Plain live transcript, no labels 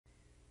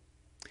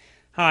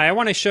Hi, I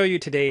want to show you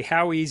today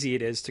how easy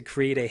it is to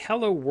create a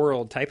Hello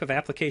World type of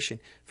application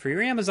for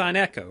your Amazon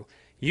Echo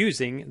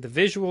using the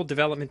visual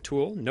development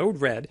tool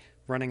Node-RED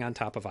running on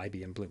top of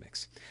IBM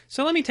Bluemix.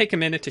 So let me take a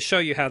minute to show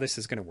you how this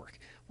is going to work.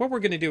 What we're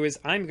going to do is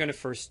I'm going to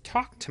first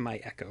talk to my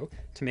Echo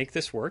to make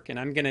this work, and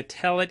I'm going to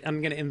tell it,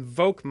 I'm going to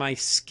invoke my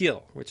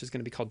skill, which is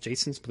going to be called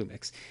Jason's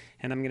Bluemix,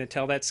 and I'm going to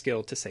tell that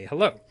skill to say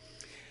hello.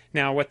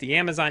 Now, what the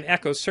Amazon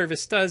Echo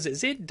service does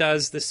is it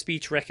does the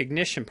speech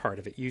recognition part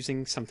of it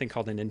using something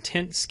called an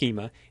intent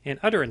schema and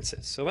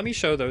utterances. So let me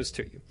show those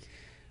to you.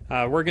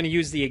 We're going to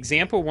use the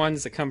example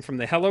ones that come from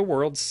the Hello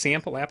World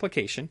sample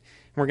application.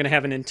 We're going to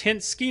have an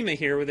intent schema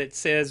here that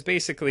says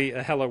basically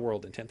a Hello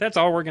World intent. That's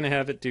all we're going to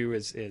have it do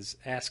is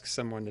ask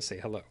someone to say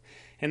hello.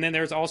 And then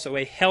there's also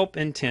a help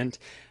intent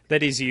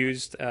that is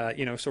used,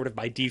 sort of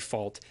by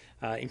default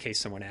in case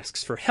someone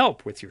asks for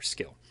help with your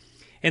skill.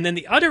 And then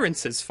the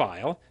utterances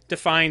file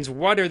defines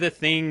what are the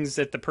things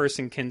that the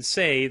person can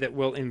say that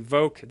will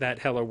invoke that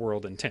Hello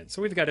World intent.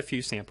 So we've got a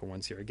few sample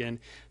ones here. Again,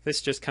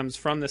 this just comes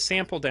from the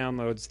sample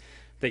downloads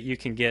that you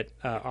can get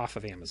off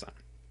of Amazon.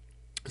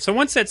 So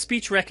once that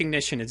speech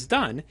recognition is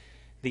done,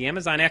 the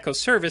Amazon Echo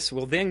service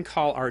will then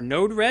call our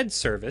Node-RED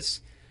service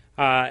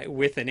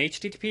with an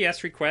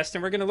HTTPS request,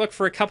 and we're going to look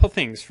for a couple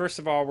things. First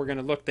of all, we're going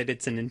to look that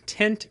it's an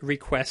intent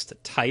request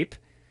type.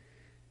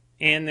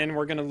 And then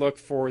we're going to look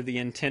for the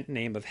intent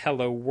name of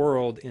Hello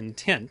World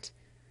intent.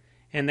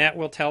 And that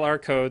will tell our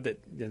code that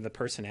the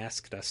person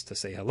asked us to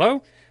say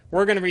hello.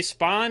 We're going to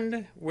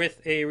respond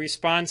with a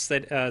response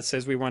that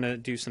says we want to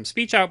do some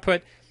speech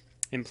output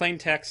in plain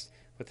text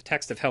with the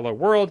text of Hello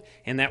World.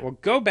 And that will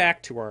go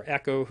back to our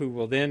Echo, who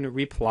will then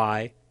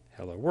reply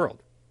Hello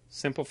World.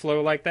 Simple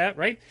flow like that,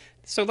 right?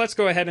 So let's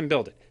go ahead and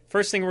build it.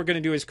 First thing we're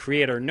going to do is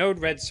create our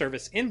Node-RED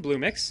service in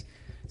Bluemix.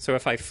 So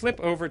if I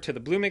flip over to the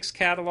Bluemix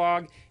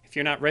catalog, if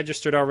you're not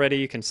registered already,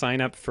 you can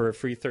sign up for a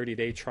free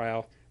 30-day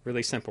trial.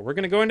 Really simple. We're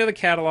going to go into the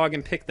catalog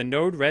and pick the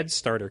Node-RED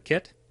Starter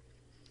Kit.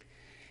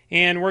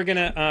 And we're going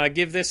to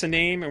give this a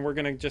name, and we're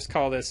going to just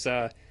call this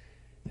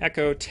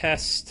Echo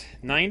Test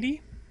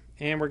 90.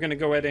 And we're going to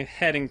go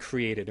ahead and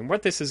create it. And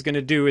what this is going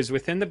to do is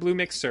within the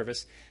Bluemix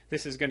service,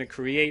 this is going to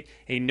create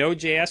a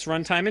Node.js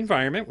runtime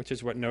environment, which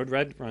is what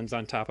Node-RED runs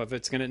on top of it.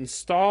 It's going to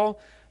install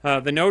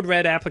the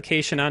Node-RED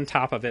application on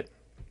top of it.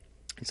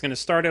 It's going to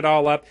start it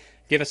all up,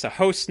 give us a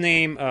host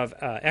name of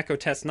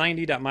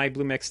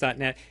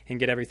echotest90.mybluemix.net, and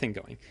get everything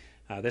going.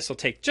 This will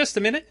take just a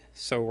minute,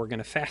 so we're going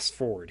to fast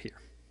forward here.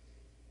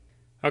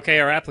 Okay,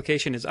 our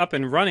application is up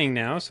and running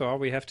now, so all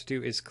we have to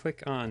do is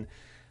click on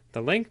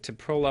the link to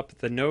pull up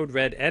the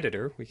Node-RED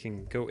editor. We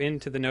can go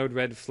into the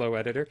Node-RED flow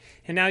editor,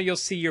 and now you'll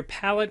see your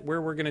palette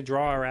where we're going to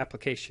draw our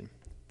application.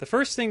 The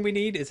first thing we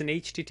need is an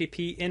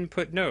HTTP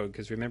input node,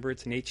 because remember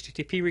it's an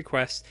HTTP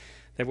request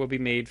that will be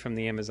made from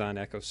the Amazon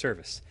Echo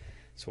service.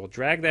 So we'll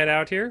drag that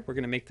out here. We're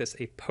going to make this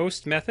a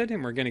post method,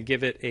 and we're going to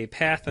give it a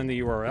path on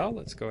the URL.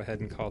 Let's go ahead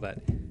and call that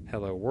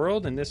Hello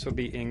World, and this will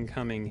be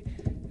incoming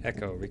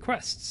Echo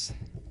requests.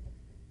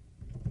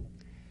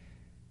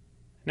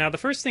 Now the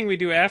first thing we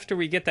do after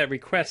we get that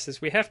request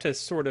is we have to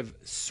sort of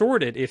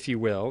sort it, if you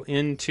will,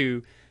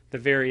 into the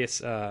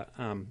various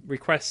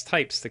request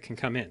types that can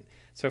come in.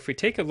 So if we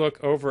take a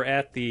look over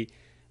at the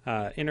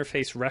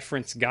interface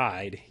reference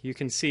guide, you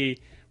can see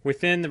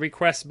within the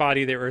request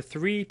body, there are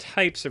three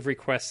types of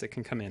requests that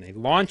can come in. A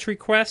launch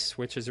request,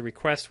 which is a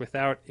request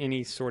without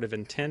any sort of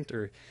intent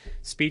or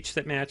speech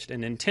that matched,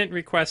 an intent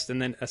request,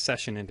 and then a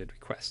session-ended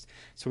request.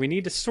 So we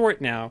need to sort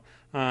now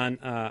on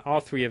all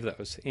three of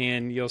those.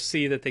 And you'll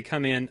see that they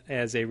come in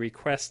as a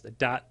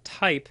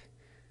request.type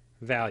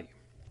value.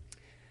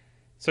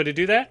 So to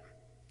do that,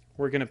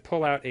 we're going to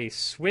pull out a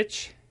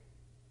switch,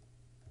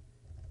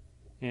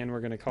 and we're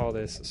going to call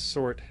this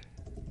sort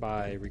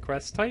by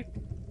request type.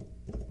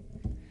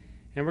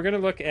 And we're going to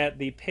look at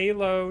the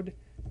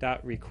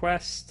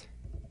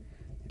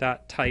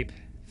payload.request.type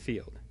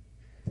field.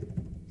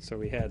 So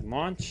we had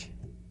launch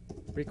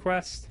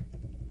request.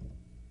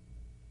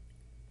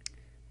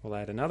 We'll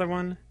add another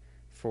one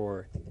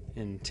for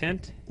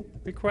intent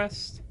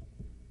request.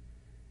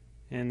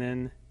 And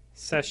then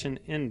session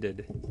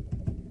ended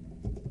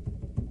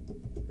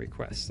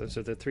request. Those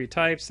are the three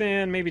types.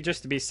 And maybe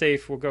just to be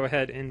safe, we'll go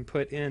ahead and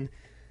put in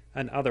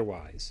an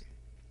otherwise.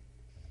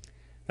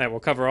 That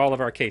will cover all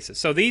of our cases.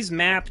 So these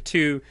map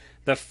to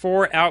the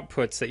four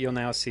outputs that you'll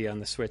now see on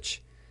the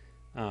switch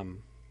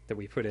that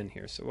we put in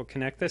here. So we'll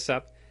connect this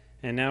up,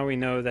 and now we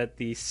know that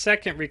the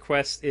second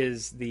request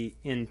is the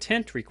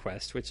intent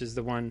request, which is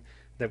the one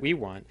that we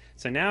want.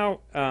 So now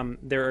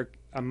there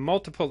are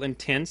multiple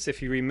intents.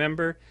 If you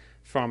remember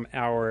from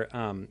our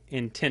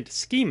intent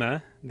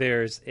schema,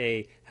 there's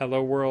a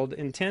Hello World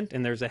intent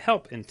and there's a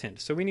help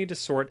intent. So we need to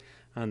sort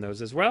on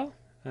those as well.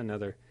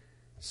 Another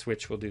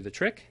switch will do the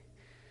trick.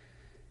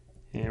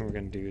 And we're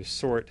going to do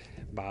sort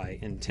by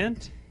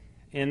intent.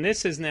 And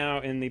this is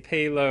now in the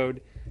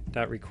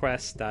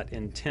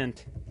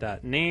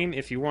payload.request.intent.name.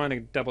 If you want to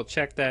double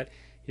check that,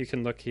 you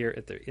can look here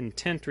at the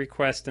intent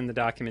request in the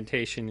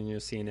documentation, and you'll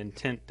see an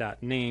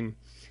intent.name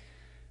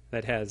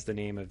that has the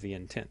name of the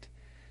intent.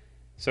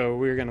 So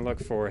we're going to look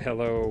for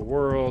hello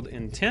world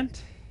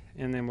intent,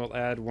 and then we'll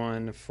add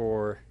one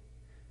for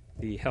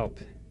the help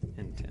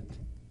intent.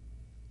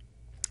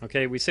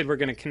 Okay, we said we're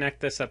going to connect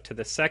this up to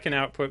the second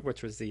output,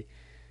 which was the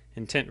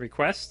intent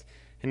request.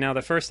 And now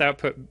the first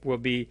output will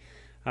be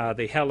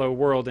the hello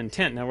world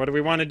intent. Now what do we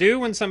want to do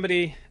when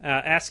somebody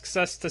asks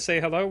us to say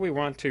hello? We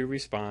want to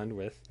respond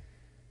with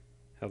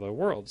hello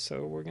world.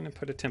 So we're going to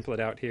put a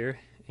template out here,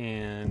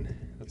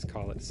 and let's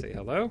call it say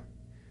hello.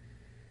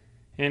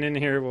 And in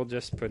here we'll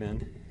just put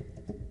in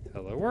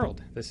hello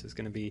world. This is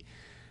going to be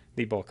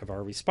the bulk of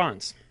our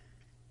response.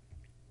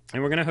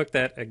 And we're going to hook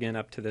that again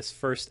up to this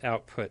first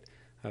output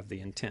of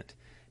the intent.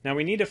 Now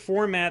we need to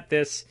format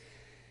this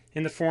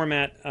in the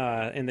format,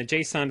 in the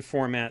JSON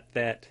format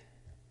that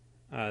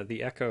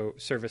the Echo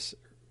service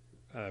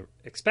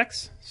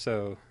expects.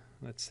 So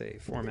let's say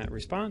format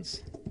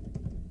response.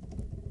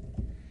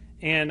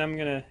 And I'm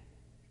going to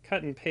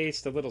cut and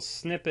paste a little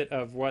snippet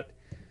of what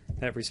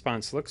that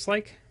response looks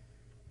like.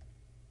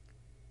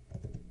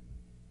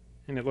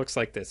 And it looks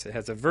like this. It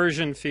has a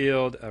version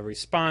field, a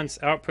response,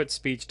 output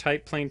speech,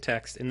 type plain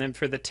text. And then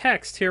for the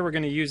text, here we're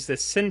going to use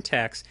this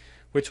syntax,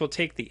 which will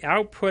take the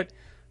output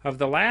of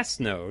the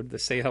last node, the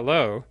say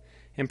hello,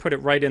 and put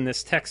it right in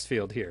this text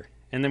field here.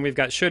 And then we've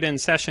got should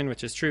end session,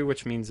 which is true,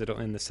 which means it'll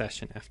end the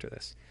session after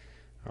this.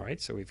 All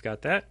right, so we've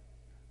got that.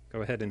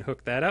 Go ahead and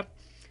hook that up.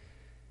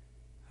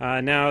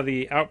 Now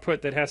the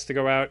output that has to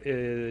go out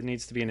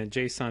needs to be in a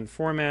JSON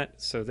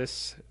format. So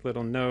this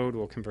little node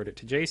will convert it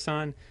to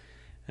JSON.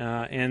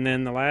 And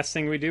then the last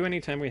thing we do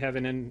anytime we have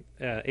an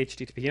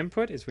HTTP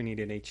input is we need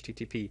an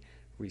HTTP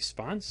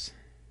response.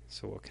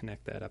 So we'll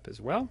connect that up as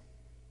well.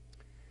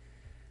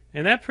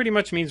 And that pretty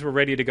much means we're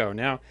ready to go.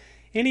 Now,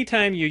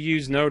 anytime you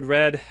use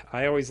Node-RED,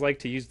 I always like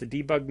to use the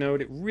debug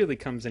node. It really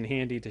comes in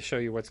handy to show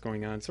you what's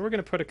going on. So we're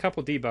going to put a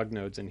couple debug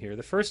nodes in here.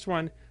 The first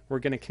one, we're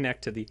going to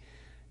connect to the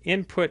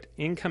input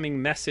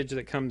incoming message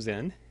that comes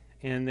in.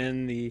 And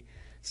then the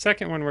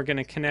second one, we're going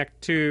to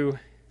connect to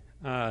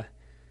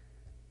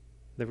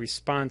the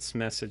response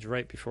message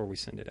right before we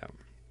send it out.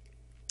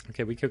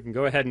 Okay, we can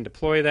go ahead and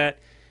deploy that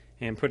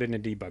and put it in a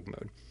debug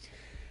mode.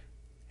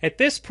 At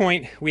this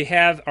point, we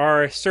have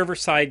our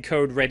server-side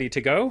code ready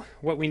to go.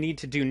 What we need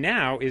to do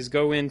now is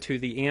go into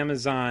the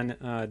Amazon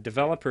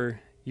developer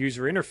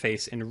user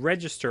interface and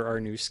register our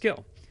new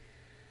skill.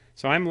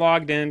 So I'm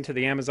logged into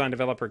the Amazon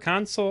Developer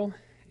Console,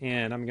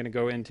 and I'm going to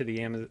go into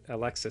the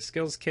Alexa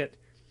Skills Kit,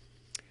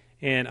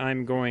 and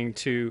I'm going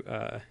to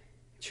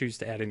choose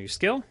to add a new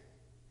skill.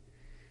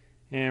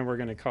 And we're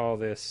going to call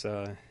this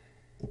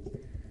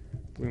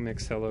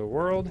Bluemix Hello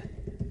World.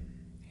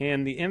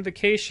 And the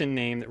invocation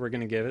name that we're going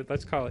to give it,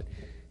 let's call it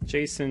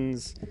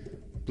Jason's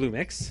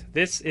Bluemix.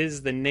 This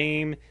is the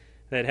name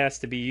that has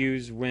to be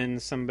used when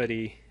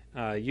somebody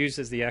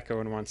uses the Echo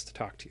and wants to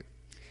talk to you.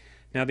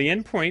 Now the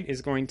endpoint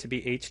is going to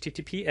be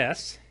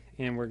HTTPS,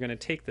 and we're going to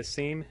take the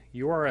same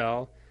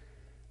URL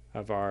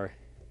of our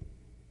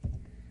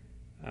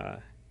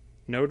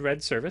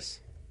Node-RED service.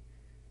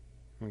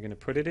 We're going to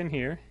put it in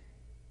here.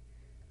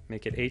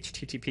 Make it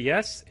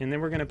HTTPS, and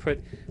then we're going to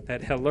put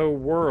that hello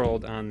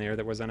world on there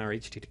that was on our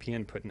HTTP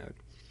input node.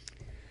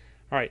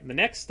 All right, the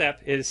next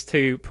step is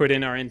to put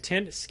in our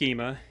intent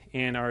schema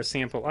and our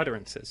sample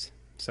utterances.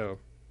 So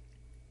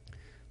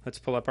let's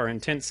pull up our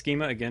intent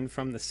schema again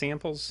from the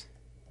samples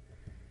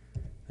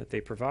that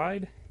they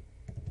provide.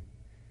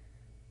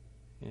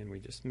 And we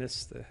just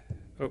missed the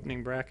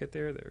opening bracket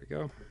there. There we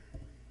go.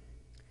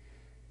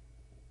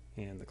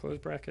 And the close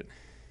bracket.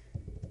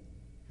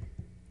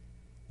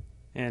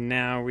 And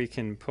now we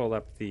can pull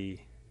up the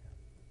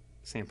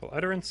sample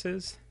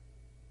utterances.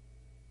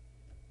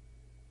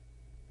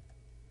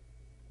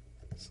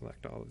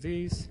 Select all of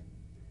these.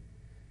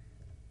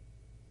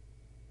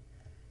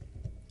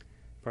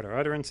 Put our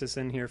utterances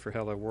in here for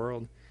hello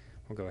world.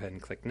 We'll go ahead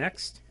and click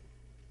next.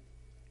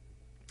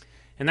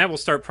 And that will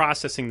start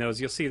processing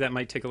those. You'll see that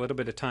might take a little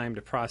bit of time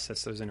to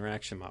process those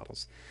interaction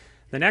models.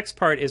 The next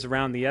part is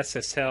around the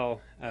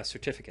Ssl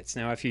certificates.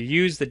 Now, if you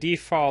use the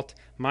default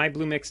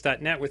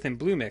mybluemix.net within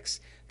Bluemix,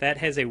 that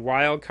has a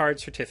wildcard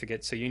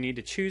certificate. So you need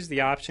to choose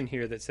the option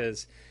here that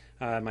says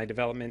my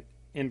development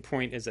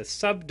endpoint is a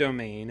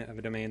subdomain of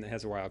a domain that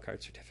has a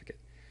wildcard certificate.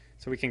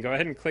 So we can go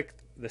ahead and click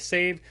the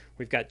save.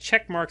 We've got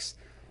check marks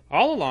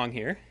all along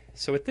here.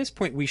 So at this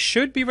point, we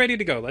should be ready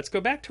to go. Let's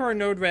go back to our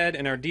Node-RED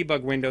and our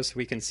debug window so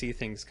we can see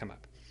things come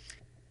up.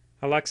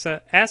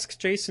 Alexa, ask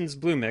Jason's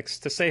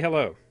Bluemix to say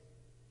hello.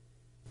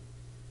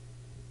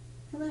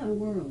 Hello,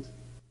 world.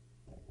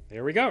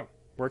 There we go.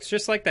 Works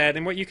just like that.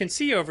 And what you can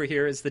see over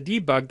here is the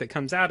debug that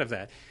comes out of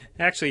that.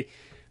 It actually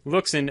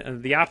looks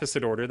in the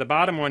opposite order. The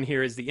bottom one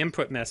here is the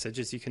input message,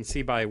 as you can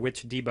see by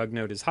which debug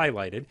node is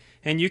highlighted.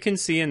 And you can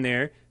see in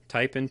there,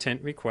 type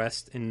intent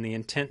request in the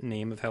intent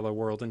name of hello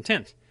world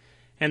intent.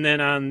 And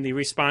then on the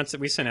response that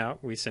we sent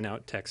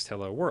out text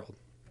hello world.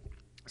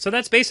 So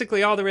that's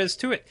basically all there is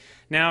to it.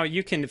 Now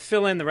you can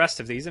fill in the rest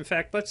of these. In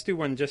fact, let's do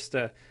one just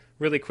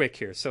really quick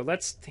here. So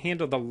let's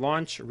handle the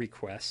launch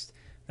request.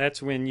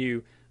 That's when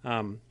you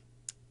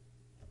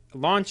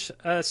launch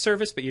a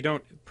service, but you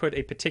don't put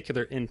a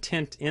particular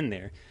intent in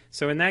there.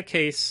 So in that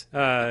case,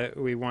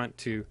 we want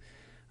to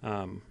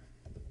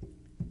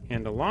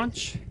handle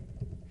launch,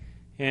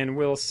 and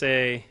we'll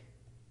say,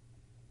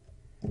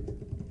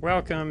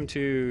 welcome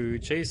to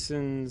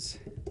Jason's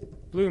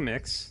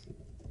Bluemix.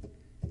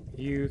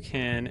 You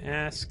can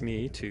ask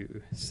me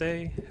to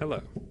say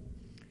hello.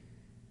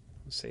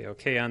 We'll say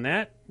OK on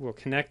that. We'll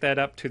connect that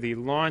up to the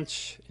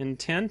launch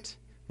intent,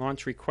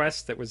 launch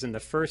request that was in the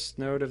first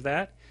node of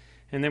that.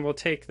 And then we'll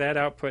take that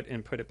output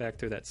and put it back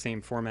through that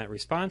same format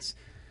response.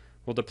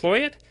 We'll deploy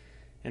it.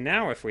 And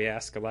now if we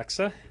ask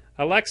Alexa,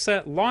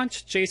 Alexa,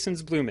 launch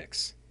Jason's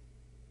Bluemix.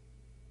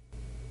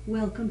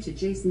 Welcome to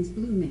Jason's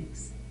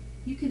Bluemix.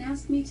 You can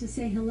ask me to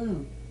say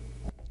hello.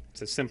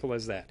 It's as simple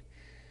as that.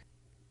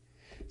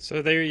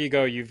 So there you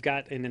go. You've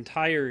got an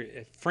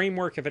entire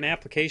framework of an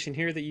application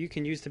here that you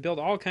can use to build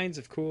all kinds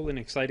of cool and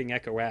exciting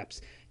Echo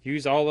apps.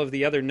 Use all of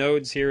the other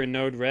nodes here in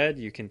Node-RED.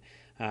 You can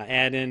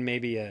add in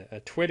maybe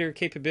a Twitter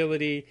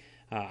capability,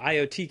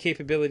 IoT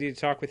capability to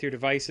talk with your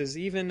devices.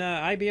 Even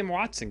IBM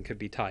Watson could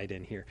be tied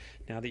in here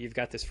now that you've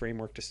got this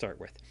framework to start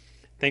with.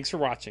 Thanks for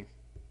watching.